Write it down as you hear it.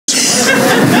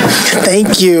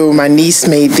Thank you. My niece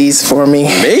made these for me.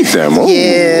 Made them? Oh,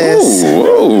 yes.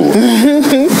 Oh,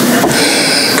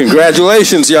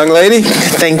 Congratulations, young lady.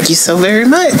 Thank you so very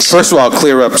much. First of all,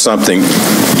 clear up something.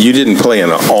 You didn't play in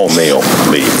an all-male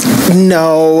league.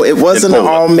 No, it wasn't an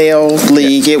all-male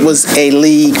league. It was a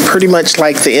league pretty much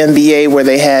like the NBA where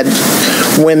they had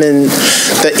women,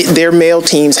 their male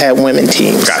teams had women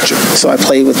teams. Gotcha. So I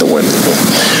played with the women.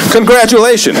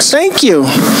 Congratulations. Thank you.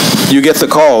 You get the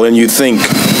call and you think,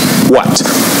 what?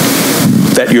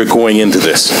 That you're going into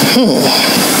this.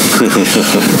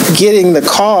 Getting the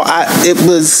call, I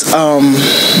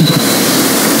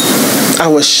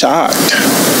was shocked.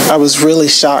 I was really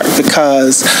shocked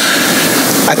because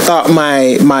I thought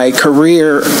my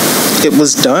career, it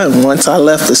was done. Once I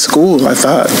left the school, I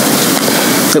thought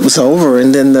it was over.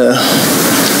 And then the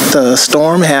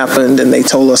storm happened and they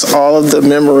told us all of the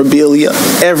memorabilia,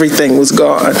 everything was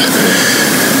gone.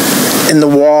 And the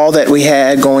wall that we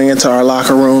had going into our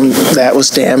locker room, that was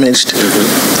damaged.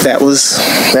 That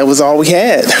was all we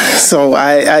had. So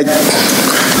I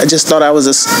just thought I was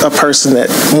a person that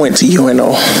went to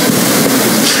UNO.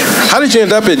 How did you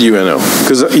end up at UNO?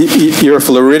 Because you're a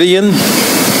Floridian,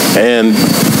 and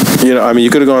you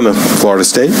could have gone to Florida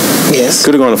State. Yes.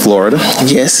 Could have gone to Florida.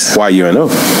 Yes. Why UNO?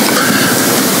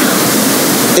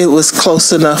 It was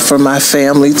close enough for my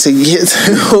family to get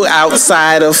to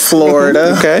outside of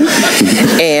Florida. Okay.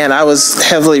 And I was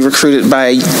heavily recruited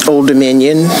by Old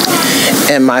Dominion,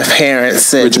 and my parents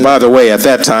said... Which, by the way, at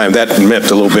that time, that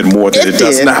meant a little bit more than it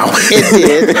does now.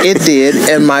 It did.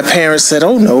 And my parents said,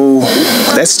 oh, no,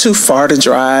 that's too far to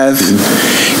drive.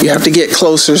 You have to get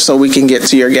closer so we can get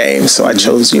to your game. So I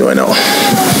chose UNO.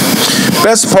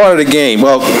 Best part of the game,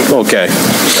 well, okay.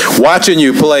 Watching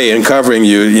you play and covering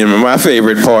you, my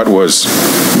favorite part was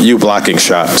you blocking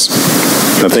shots.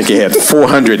 I think you had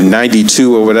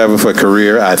 492 or whatever for a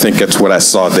career. I think that's what I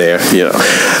saw there.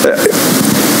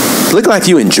 Looked like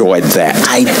you enjoyed that.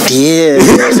 I did.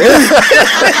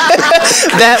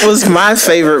 That was my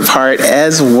favorite part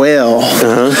as well.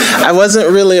 I wasn't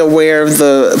really aware of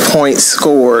the points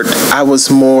scored. I was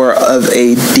more of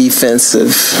a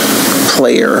defensive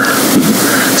player.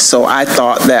 So I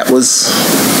thought that was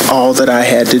all that I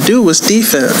had to do was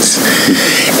defense.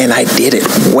 And I did it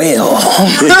well.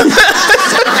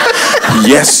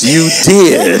 Yes, you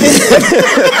did.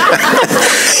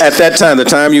 At that time, the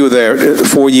time you were there,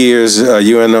 4 years,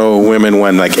 UNO women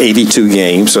won like 82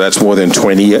 games, so that's more than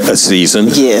 20 a season.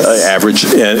 Yes. Average.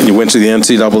 You went to the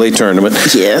NCAA tournament.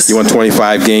 Yes. You won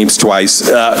 25 games twice.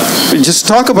 Just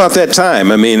talk about that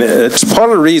time. I mean, it's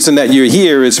part of the reason that you're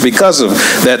here is because of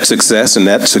that success, and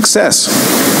that success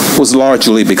was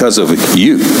largely because of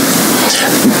you.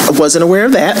 I wasn't aware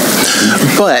of that,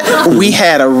 but we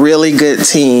had a really good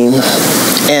team,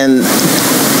 and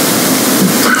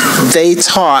they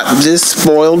taught this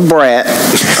spoiled brat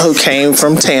who came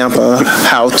from Tampa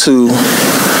how to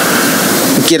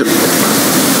get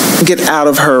out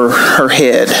of her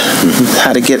head,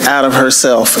 how to get out of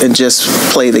herself and just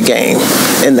play the game.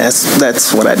 And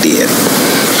that's what I did.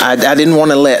 I didn't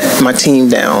want to let my team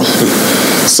down.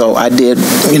 So I did,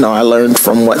 I learned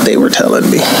from what they were telling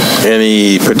me.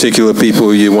 Any particular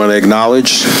people you want to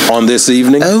acknowledge on this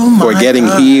evening for getting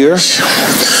here?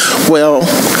 Well,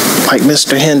 like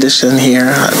Mr. Henderson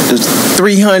here,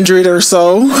 300 or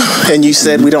so, and you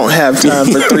said we don't have time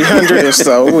for 300 or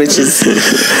so, which is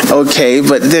okay,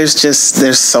 but there's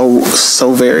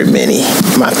so very many.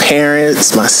 My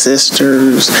parents, my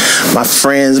sisters, my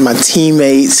friends, my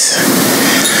teammates,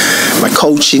 my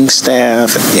coaching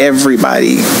staff,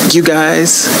 everybody. You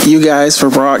guys for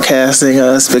broadcasting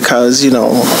us, because,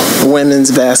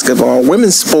 women's basketball,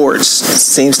 women's sports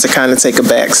seems to kind of take a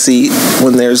back seat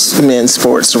when there's men's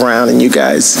sports around, and you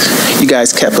guys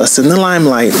kept us in the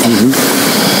limelight.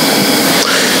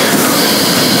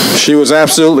 She was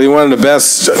absolutely one of the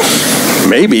best,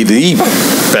 maybe the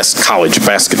best college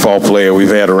basketball player we've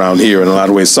had around here in a lot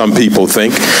of ways. Some people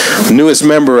think. Newest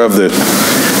member of the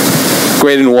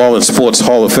Great New Orleans Sports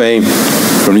Hall of Fame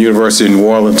from the University of New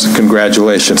Orleans.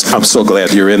 Congratulations. I'm so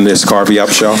glad you're in this, Carvie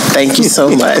Upshaw. Thank you so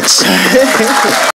much.